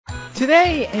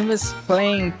Today I was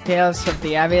playing Tales of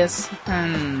the Abyss,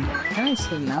 and can I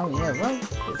say now? Yeah, well,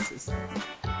 this is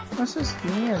also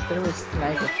near. There was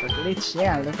like a glitch.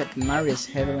 Yeah, look at Mario's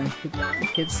head when he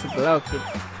hits the block.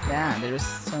 Yeah, there's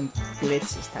some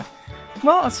glitchy stuff.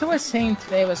 Well, as I was saying,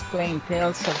 today I was playing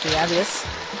Tales of the Abyss.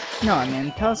 No, I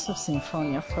mean Tales of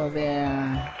Symphonia for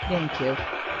the GameCube.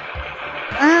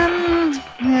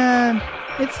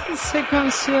 It's the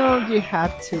second seal you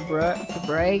had to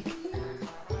break.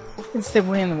 It's the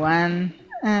win one,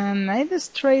 and I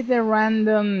destroyed the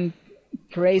random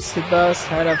crazy boss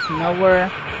out of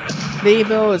nowhere. The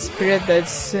evil spirit that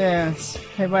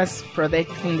was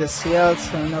protecting the seal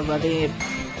so nobody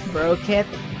broke it.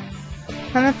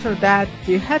 And after that,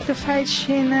 you had to fight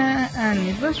Sheena, and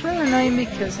it was really annoying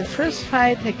because the first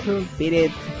fight I could beat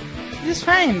it just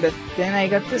fine, but then I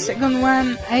got the second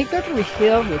one, I got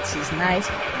rehealed, which is nice,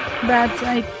 but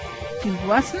I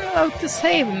wasn't allowed to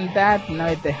save, and that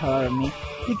annoyed the hell out of me,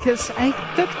 because I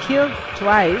got killed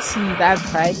twice in that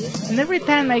fight, and every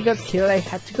time I got killed I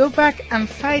had to go back and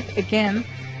fight again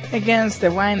against the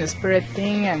wine spirit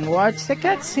thing and watch the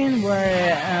cutscene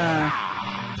where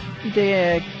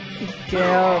the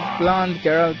blonde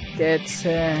girl gets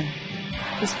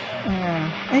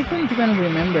I don't even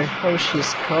remember how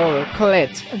she's called.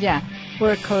 Colette, yeah,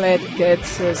 where Colette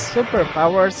gets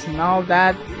superpowers and all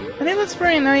that. And it was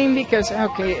very annoying because,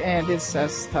 okay, this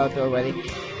has thought already.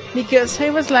 Because I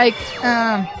was like,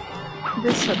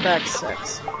 this attack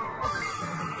sucks.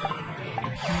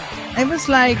 I was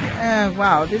like,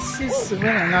 wow, this is really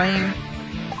annoying.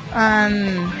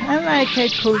 And I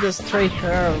could destroy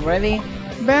her already.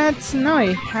 But no,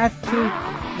 I had to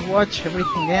watch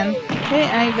everything again. Hey,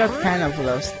 I got kind of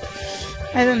lost.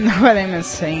 I don't know what I'm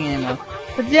saying anymore.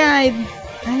 But yeah,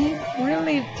 I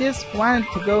really just wanted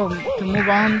to move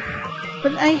on.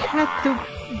 But I had to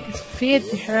defeat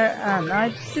her, and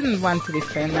I didn't want to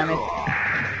defend on it.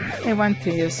 I want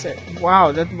to use it.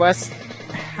 Wow, that was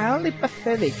highly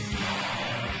pathetic.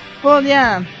 Well,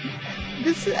 yeah,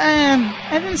 this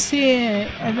I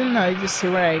don't know if you see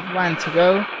where I want to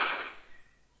go.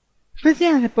 But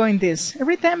yeah, the point is,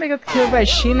 every time I got killed by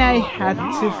Sheena, I had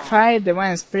to fight the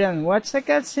wine spirit and watch the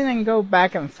cutscene and go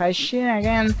back and fight Sheena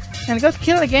again, and got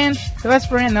killed again. It was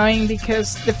very annoying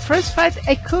because the first fight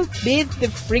I could beat the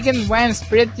friggin' wine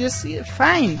spirit just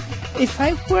fine. If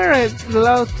I were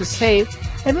allowed to save,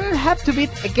 I wouldn't have to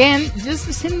beat again just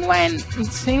the same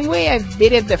way I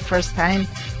beat it the first time,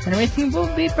 and everything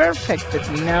would be perfect. But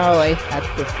no, I had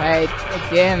to fight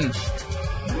again.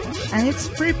 And it's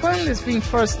pretty pointless being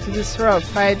forced to do several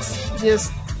fights just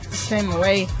the same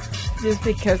way, just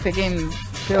because the game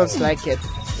feels like it.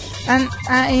 And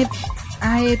I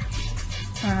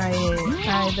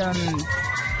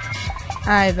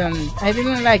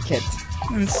didn't like it.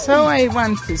 And so I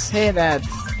want to say that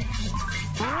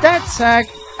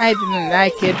sucked. I didn't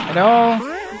like it at all.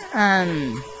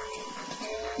 And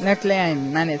luckily I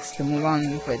managed to move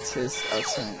on, which is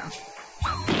also enough.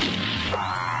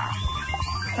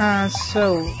 I'm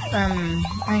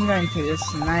going to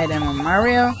use an item on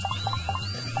Mario.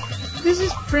 This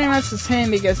is pretty much the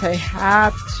same because I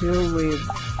have to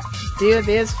do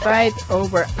this fight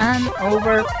over and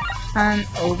over and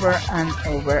over and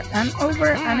over and over,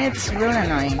 and it's really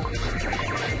annoying.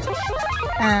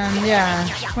 And yeah,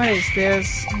 what is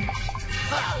this?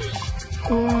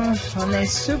 On a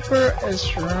super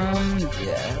shroom,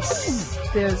 yes,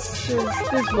 this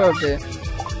will do.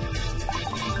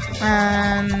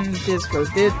 And this will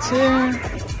do too.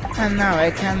 And now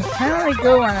I can finally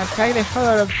go and attack the hell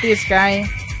out of this guy,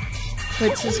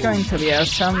 which is going to be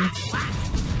awesome.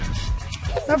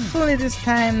 Hopefully this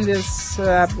time this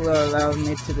will allow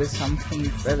me to do something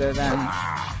better than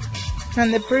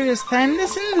the previous time.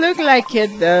 Doesn't look like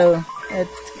it though. It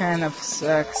kind of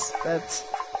sucks, but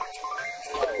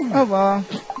oh well.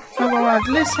 At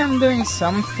least I'm doing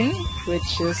something,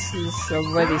 which is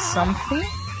already something.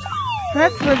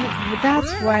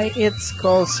 That's why it's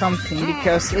called something,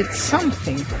 because it's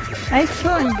something. I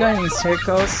feel I'm going in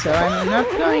circles, so I'm not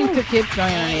going to keep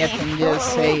going on it and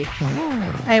just say,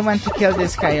 I want to kill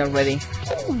this guy already.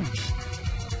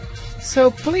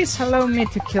 So please allow me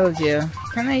to kill you.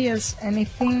 Can I use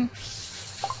anything?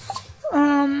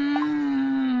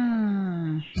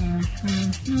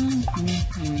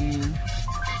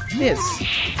 This.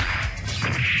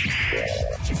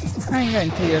 I'm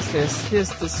going to use this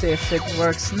just to see if it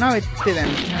works. No, it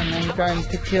didn't. And I'm going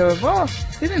to kill. Well,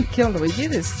 didn't kill Luigi.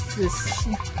 This is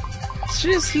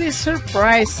seriously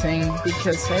surprising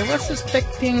because I was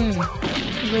expecting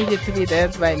Luigi to be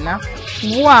dead by now.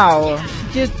 Wow,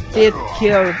 you did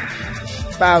kill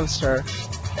Bowser.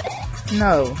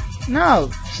 No,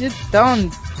 you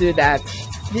don't do that.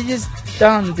 You just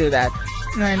don't do that.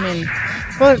 I mean,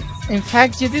 well, in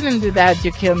fact, you didn't do that.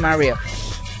 You killed Mario.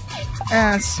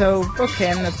 So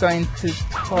okay, I'm not going to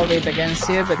hold it against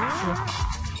you, but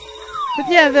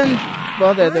yeah, don't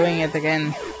bother doing it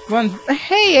again.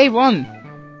 Hey, I won!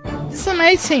 This is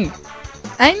amazing!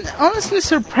 I'm honestly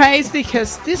surprised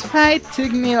because this fight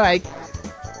took me like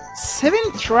 7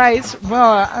 tries.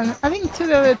 Well, adding to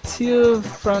the other 2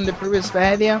 from the previous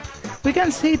video, we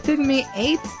can say it took me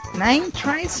 8, 9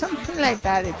 tries, something like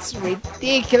that. It's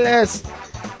ridiculous!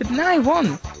 But now I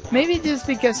won! Maybe just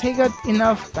because I got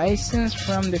enough patience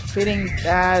from defeating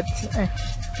that...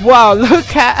 wow,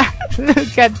 look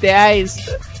at the eyes!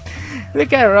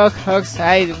 Look at Rockhog's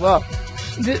eyes, wow!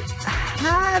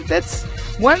 That's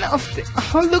one of the...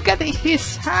 oh, look at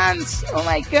his hands! Oh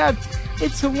my god!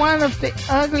 It's one of the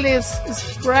ugliest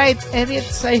sprite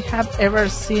edits I have ever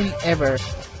seen, ever.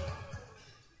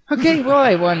 Okay, well,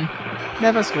 I won.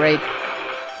 That was great.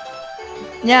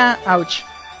 Yeah, ouch.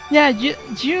 Yeah, you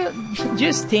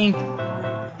stink.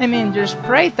 I mean, your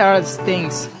sprite art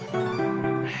stinks.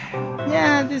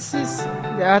 Yeah, this is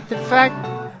the artifact.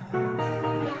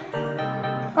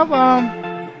 Oh well.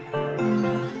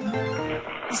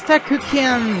 Star cookie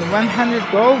and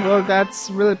 100 gold? Well, that's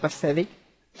really pathetic.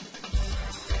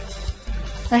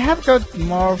 I have got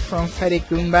more from Fairy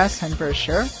Goombas, I'm pretty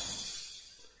sure.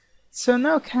 So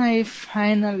now can I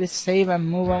finally save and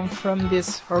move on from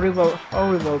this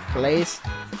horrible place?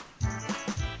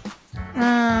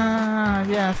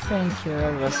 Yeah, thank you,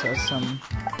 that was awesome.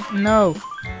 No!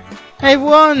 I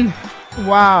won!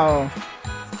 Wow!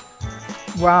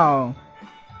 Wow!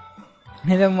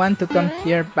 I don't want to come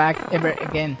here back ever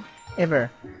again.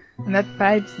 Ever. And that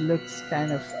pipe looks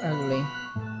kind of ugly.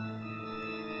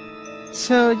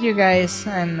 So you guys,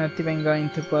 I'm not even going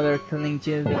to bother telling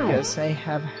you because I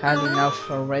have had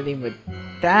enough already with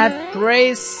that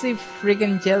crazy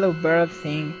freaking yellow bird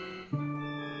thing.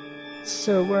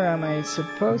 So where am I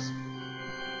supposed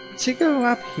to go?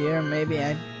 Up here? Maybe.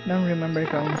 I don't remember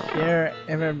going here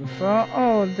ever before.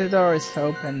 Oh, the door is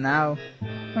open now.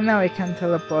 Well, now I can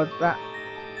teleport back.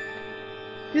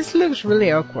 This looks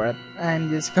really awkward. I'm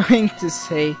just going to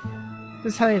say,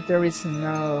 besides there is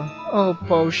no... oh,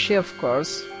 Poshi, of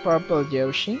course. Purple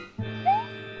Yoshi.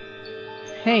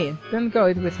 Hey, don't go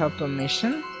it without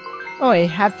permission. Oh, I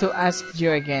had to ask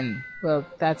you again. Well,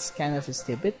 that's kind of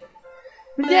stupid.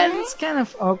 But yeah, it's kind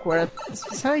of awkward.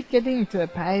 Especially getting into a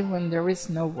pipe when there is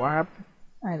no warp.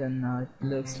 I don't know, it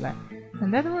looks like.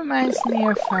 And that reminds me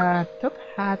of a top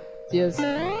hat just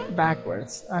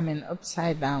backwards. I mean,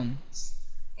 upside down. It's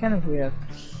kind of weird.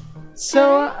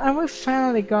 So, are we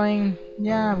finally going?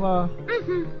 Yeah, well,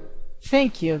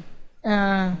 thank you.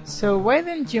 So why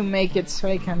didn't you make it so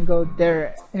I can go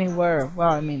there anywhere?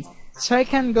 Well, I mean, so I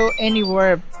can go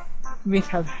anywhere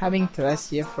without having to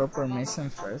ask you for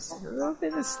permission first. A little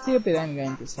bit stupid, I'm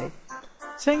going to say.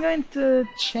 So I'm going to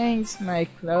change my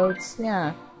clothes,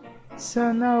 yeah.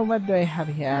 So now, what do I have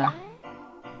here?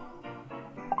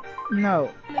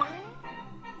 No.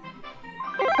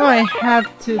 Oh, I have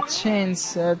to change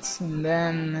suits and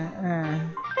then,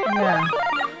 yeah.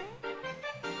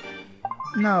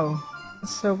 No.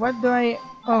 So what do I...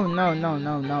 oh,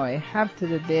 no, I have to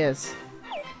do this.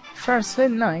 First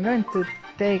suit? No, I'm going to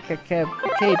take a cape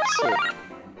suit.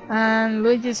 And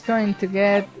Luigi's going to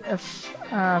get a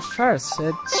first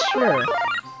suit, sure.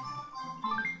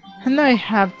 And now I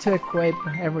have to equip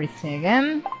everything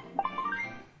again.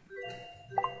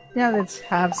 Yeah, let's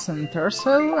have some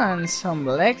torso and some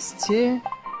legs too.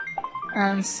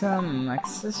 And some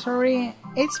accessory.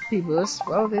 HP boost,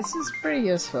 well, this is pretty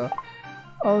useful.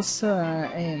 Also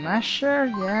a masher,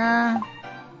 yeah.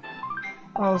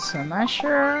 Also a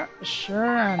masher, sure,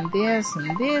 and this,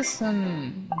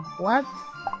 and what?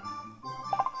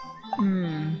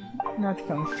 Not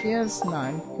confused, no,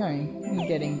 I'm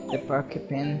getting the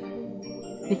porcupine.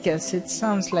 Because it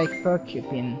sounds like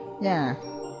porcupine, yeah.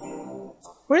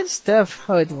 Weird stuff,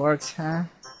 how it works, huh?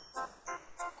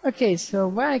 Okay, so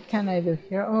what can I do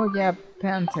here? Oh yeah,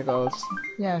 pentacles.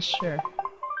 Yeah, sure.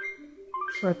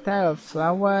 Fertile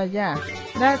flower, yeah,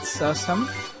 that's awesome.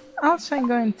 Also, I'm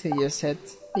going to use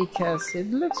it because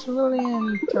it looks really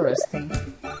interesting.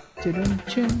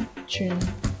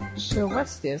 So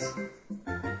what's this?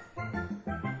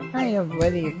 I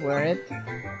already wear it.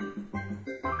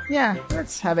 Yeah,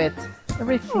 let's have it.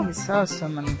 Everything is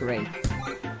awesome and great.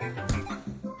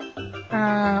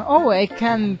 Oh, I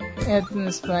can add an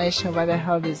explanation what the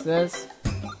hell is this.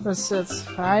 Resets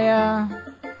fire.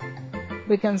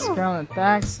 Weakens ground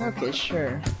attacks. Okay,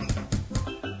 sure.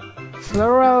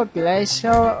 Floral,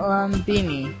 glacial, and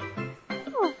beanie.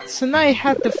 So now I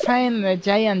have to find a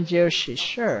giant Yoshi,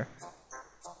 sure.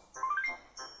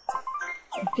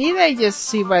 Did I just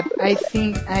see what I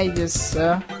think I just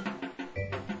saw?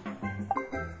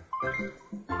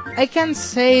 I can't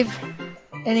save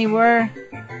anywhere.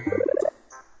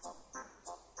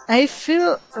 I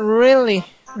feel really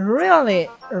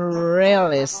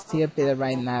stupid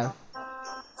right now.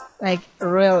 Like,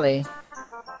 really.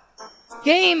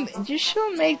 Game, you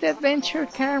should make the adventure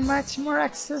car much more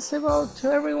accessible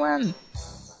to everyone.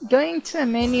 Going to a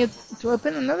menu to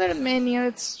open another menu,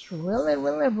 it's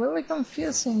really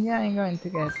confusing. Yeah, I'm going to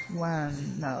get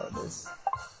one. No, this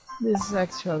is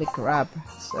actually crap.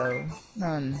 So,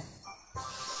 none.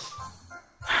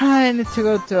 I need to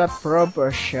go to a proper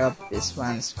shop. This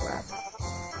one's crap.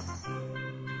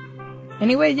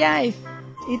 Anyway, yeah, if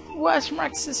it was more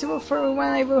accessible for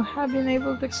everyone, I will have been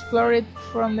able to explore it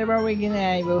from the very beginning.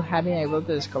 I will have been able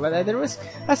to discover that there was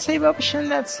a save option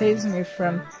that saves me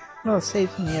from, well,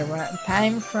 saves me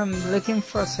time from looking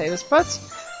for save spots.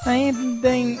 I'm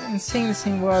saying the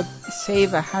same word,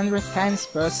 save 100 times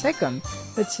per second,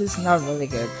 which is not really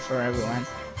good for everyone.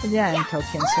 But yeah, I'm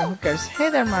talking, so who cares?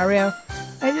 Hey there, Mario.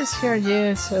 I just heard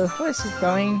you, so how is it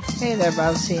going? Hey there,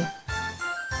 Bowsy.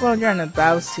 Well, you're not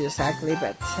Bowsy exactly,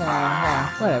 but yeah,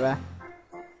 whatever.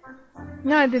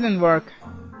 No, it didn't work.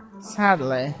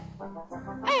 Sadly.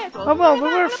 Oh well, we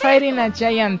were fighting a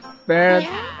giant bird,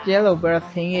 yellow bird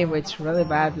thingy, which really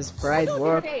bad sprite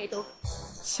work.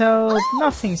 So,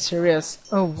 nothing serious.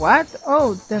 Oh, what?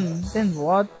 Oh, then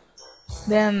what?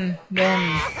 Then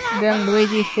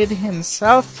Luigi hit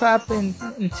himself up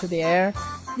into the air.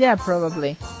 Yeah,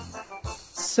 probably.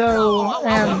 So,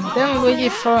 then Luigi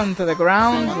fell onto the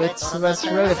ground, which was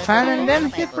really fun, and then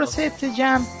he proceeded to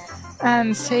jump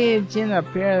and see Gino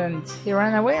appeared, and he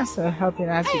ran away instead of helping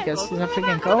us because he's a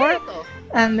freaking coward.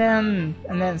 And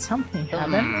then something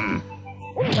happened.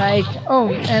 Like, oh,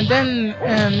 and then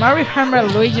Mario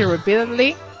hammered Luigi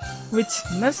repeatedly, which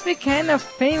must be kind of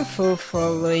painful for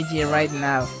Luigi right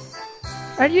now.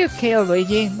 Are you okay,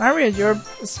 Luigi? Mario, you're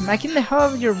smacking the head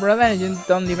of your brother and you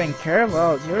don't even care?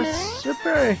 Well, you're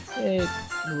super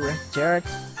jerk.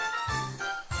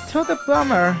 Toad the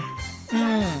Plumber.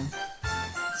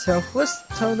 So who's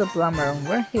Toad the Plumber and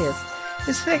where he is?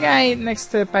 Is the guy next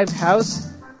to the pipe house?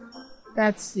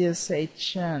 That's just a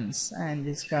chance. I'm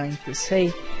just going to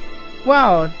say,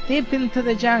 wow, deep into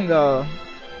the jungle.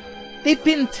 Deep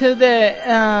into the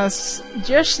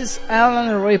Yoshi's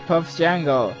Island ripoff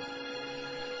jungle.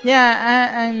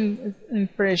 Yeah, I'm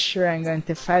pretty sure I'm going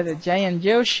to fight a giant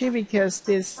Yoshi because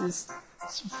this is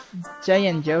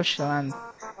giant Yoshi land.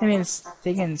 I mean, it's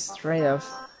taken straight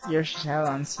off Yoshi's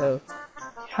Island, so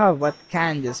hell, what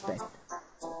can you expect?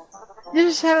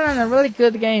 Yoshi's Island, a really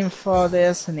good game for the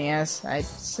SNES. I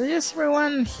suggest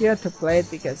everyone here to play it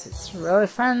because it's really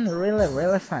fun,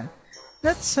 really fun.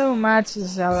 Not so much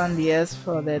as Island DS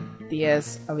for the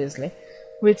DS, obviously,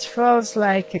 which feels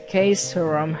like a case or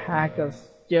ROM hack of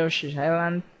Yoshi's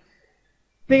Island.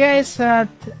 The guys that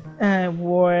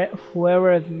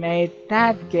whoever made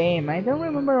that game, I don't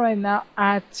remember right now,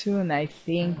 Atune, I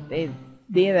think they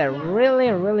did a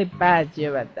really bad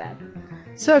job at that.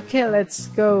 So okay, let's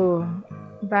go.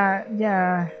 But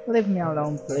yeah, leave me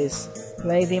alone, please.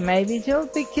 Lady, maybe you'll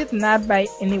be kidnapped by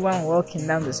anyone walking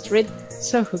down the street,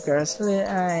 so who cares?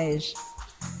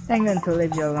 I'm going to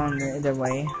leave you alone either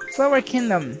way. Flower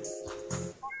Kingdom.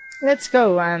 Let's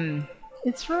go, and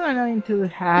it's really annoying to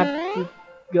have to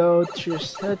go through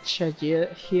such a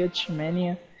huge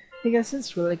menu because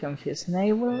it's really confusing.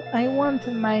 I want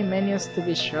my menus to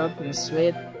be short and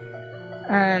sweet,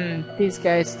 and these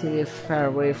guys to be far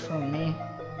away from me.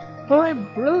 Well, I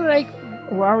really like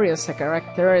Wario as a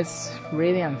character. It's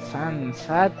really fun and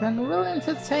fat and really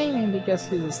entertaining because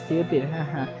he's stupid,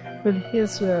 haha. But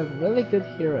he's a really good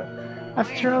hero.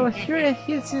 After all, here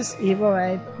he's just evil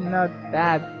and not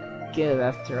that good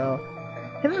after all.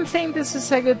 I don't think this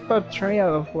is a good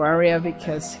portrayal of Wario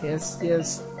because he's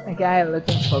just a guy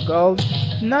looking for gold,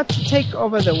 not to take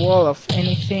over the wall of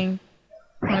anything.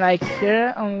 Like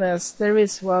here, unless there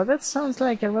is, well, that sounds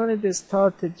like a really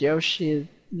distorted Yoshi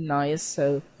noise,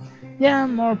 so yeah,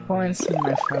 more points in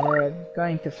my favor. I'm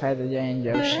going to fight the giant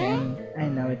Yoshi, and I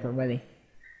know it already.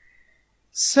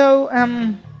 So,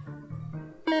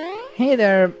 hey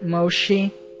there,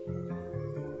 Moshi.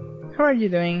 How are you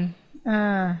doing?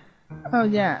 Oh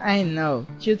yeah, I know.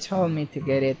 You told me to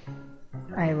get it.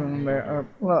 I remember, or,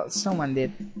 well, someone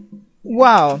did.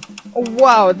 Wow,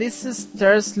 these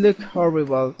stairs look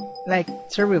horrible, like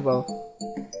terrible.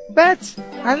 But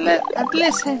at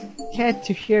least I get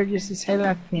to hear Yoshi's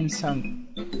Island theme song.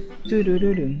 Yeah,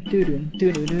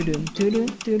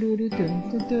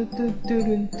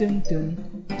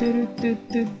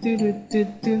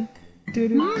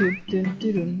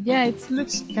 it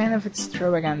looks kind of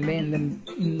extravagant being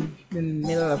in the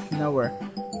middle of nowhere.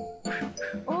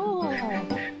 Oh.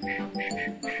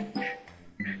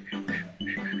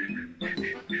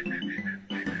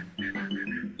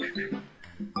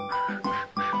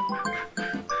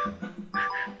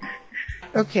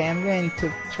 Okay, I'm going to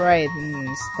try it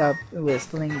and stop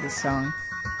whistling the song.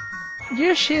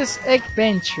 Yoshi's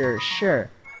Adventure, sure.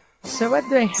 So what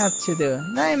do I have to do?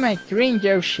 Now I'm a green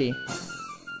Yoshi.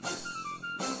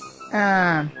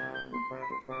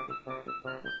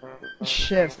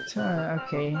 Shift,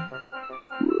 okay.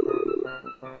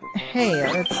 Hey,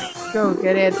 let's go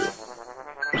get it.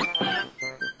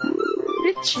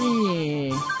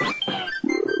 Richie!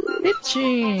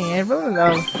 Richie! I really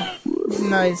love the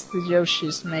noise the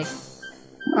Yoshis make.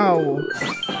 Oh.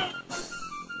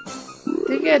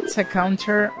 Do you get a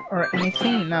counter or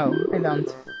anything? No, I don't.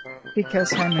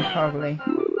 Because I'm ugly.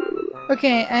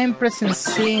 Okay, I'm pressing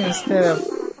C instead of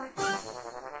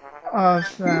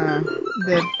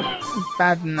the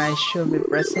button I should be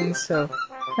pressing, so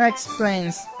that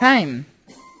explains time.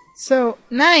 So,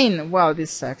 9! Wow,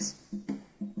 this sucks.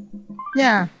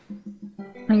 Yeah,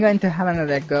 I'm going to have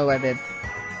another go at it.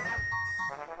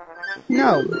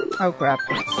 No, oh crap.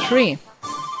 3.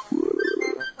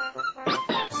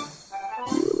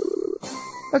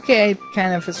 Okay, I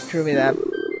kind of screwed it up.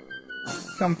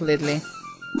 Completely.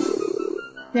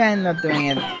 Yeah, I'm not doing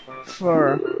it.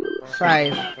 4,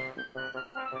 5,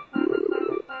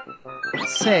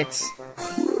 6,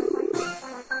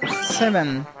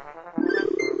 7,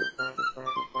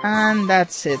 and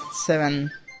that's it,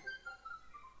 7.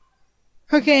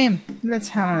 Okay, let's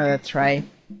have another try.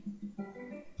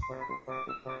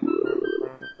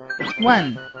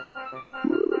 1,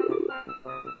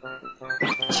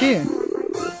 2,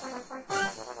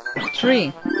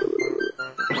 3,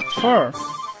 4,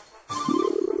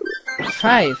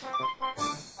 5,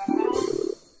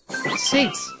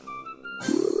 6,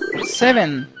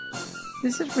 7.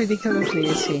 This is ridiculously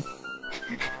easy.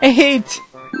 8,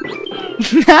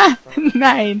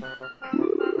 9.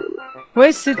 Why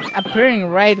is it appearing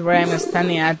right where I'm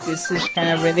standing at? This is kind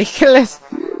of ridiculous.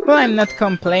 Well, I'm not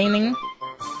complaining,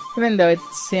 even though it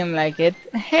seemed like it.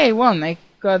 Hey, one, I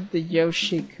got the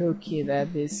Yoshi cookie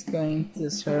that is going to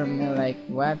serve me like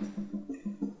what?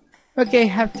 Okay, I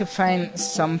have to find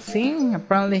something.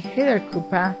 Apparently, hey there,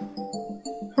 Koopa.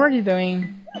 What are you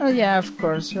doing? Oh yeah, of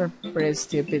course, you're pretty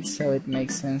stupid, so it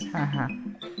makes sense, haha.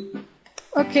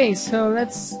 Okay, so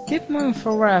let's keep moving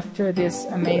forward after this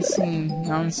amazing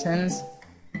nonsense.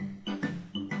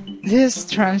 This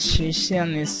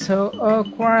transition is so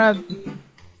awkward.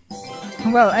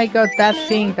 Well, I got that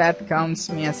thing that counts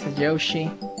me as a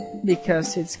Yoshi,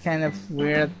 because it's kind of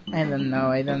weird. I don't know,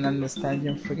 I don't understand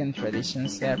your freaking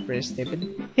traditions, they are pretty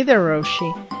stupid. Hey there,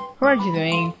 Roshi. How are you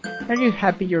doing? Are you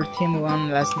happy your team won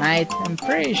last night? I'm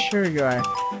pretty sure you are.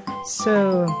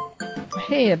 So,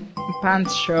 hey, a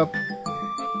pants shop.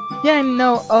 Yeah, I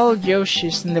know all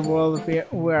Yoshis in the world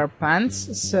wear pants,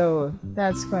 so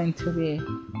that's going to be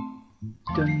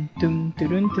dun dun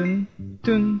dun dun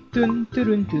dun dun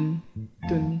dun dun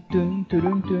dun dun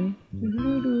dun dun dun.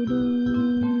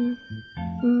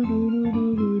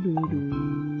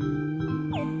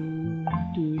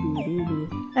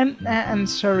 I'm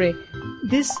sorry.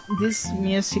 This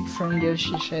music from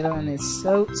Yoshi's Island is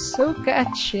so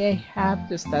catchy. I have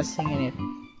to start singing it.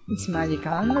 It's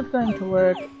magical. I'm not going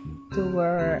to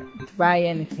buy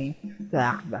anything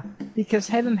because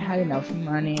I don't have enough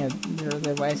money.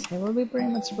 Otherwise, I will be pretty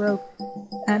much broke.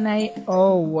 And I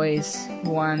always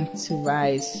want to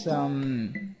buy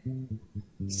some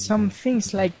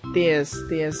things like this.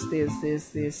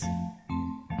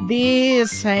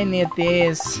 I need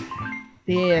this.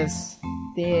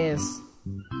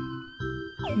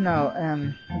 No,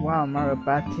 wow, Mario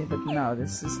Party, but no,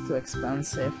 this is too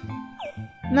expensive.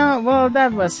 No, well,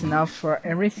 that was enough for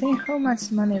everything. How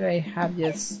much money do I have?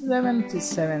 Just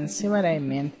 77. See what I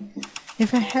meant?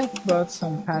 If I had bought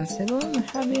some pants, I wouldn't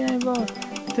have been able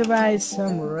to buy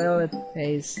some really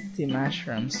tasty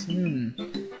mushrooms.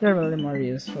 They're really more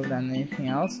useful than anything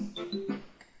else.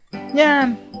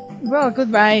 Yeah, well,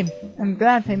 goodbye. I'm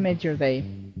glad I made your day.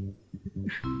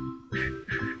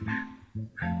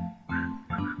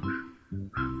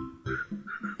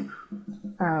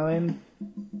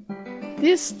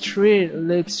 This tree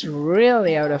looks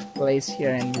really out of place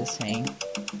here, I'm just saying.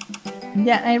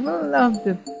 Yeah, I really love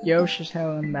the Yoshi's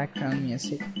Island background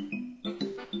music.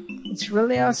 It's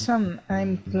really awesome.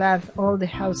 I'm glad all the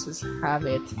houses have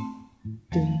it.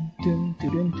 Dun, Dun,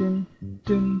 dun, dun, dun,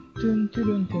 dun, dun, dun,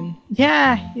 dun, dun.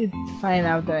 Yeah, he'd find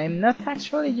out that I'm not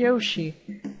actually Yoshi.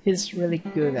 He's really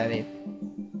good at it.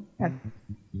 At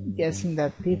guessing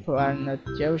that people are not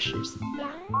Yoshis.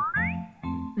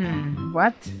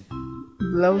 What?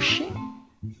 Bloshi?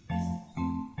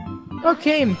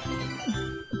 Okay,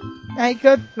 I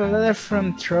got the letter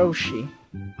from Troshi.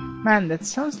 Man, that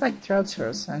sounds like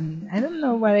trousers, and I don't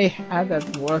know why I had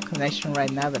that word connection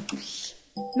right now, but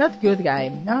not good, guy,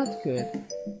 not good.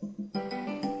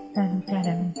 Dun, dun,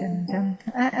 dun, dun, dun.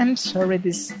 I'm sorry,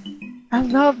 I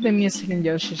love the music in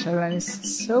Yoshi's Island,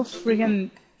 it's so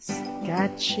freaking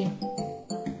sketchy.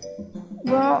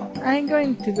 Well, I'm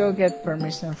going to go get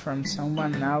permission from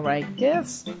someone now, I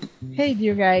guess. Hey,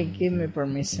 you guy, give me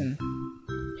permission.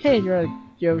 Hey, you're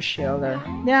Yoshi Elder.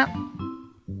 Yeah.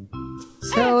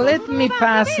 So let me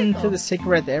pass into the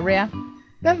secret area.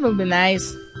 That will be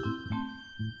nice.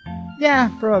 Yeah,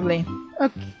 probably.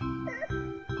 Okay.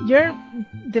 You're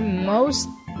the most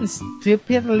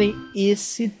stupidly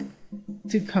easy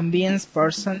to convince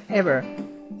person ever.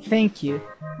 Thank you.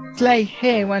 It's like,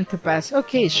 hey, I want to pass.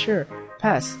 Okay, sure,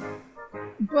 pass.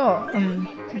 Well,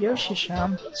 Yoshi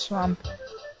Swamp.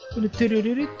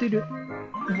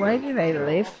 Why did I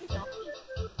leave?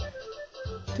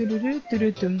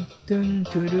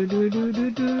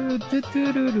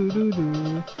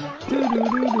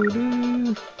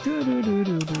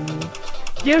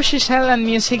 Yoshi's Island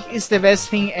music is the best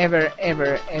thing ever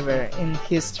in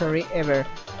history ever.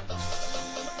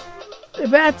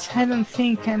 But I don't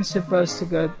think I'm supposed to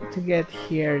get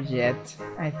here yet.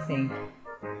 I think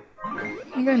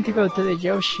I'm going to go to the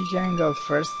Yoshi jungle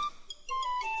first.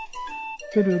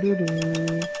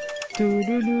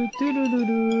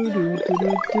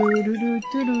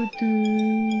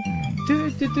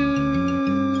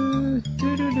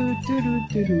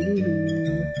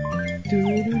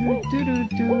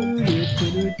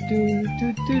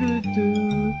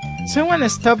 Someone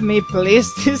stop me,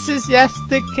 please. This is just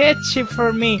too catchy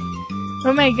for me.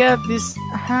 Oh my god,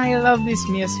 I love this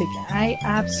music. I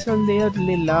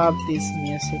absolutely love this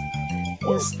music.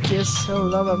 It's just so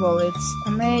lovable. It's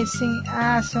amazing.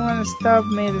 Someone stop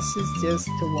me. This is just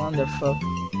too wonderful.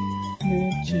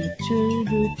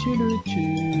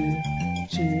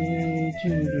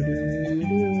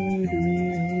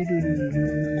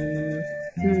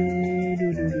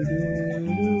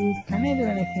 Can I do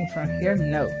anything from here?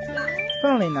 No.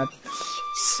 Probably not.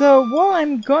 So, well,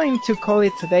 I'm going to call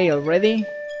it today already.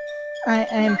 I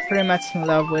am pretty much in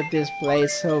love with this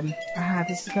place, so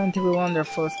this is going to be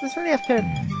wonderful, especially after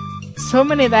so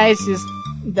many guys just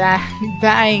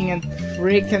dying and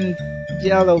freaking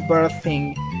yellow bird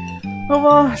thing. Oh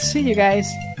well, see you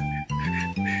guys.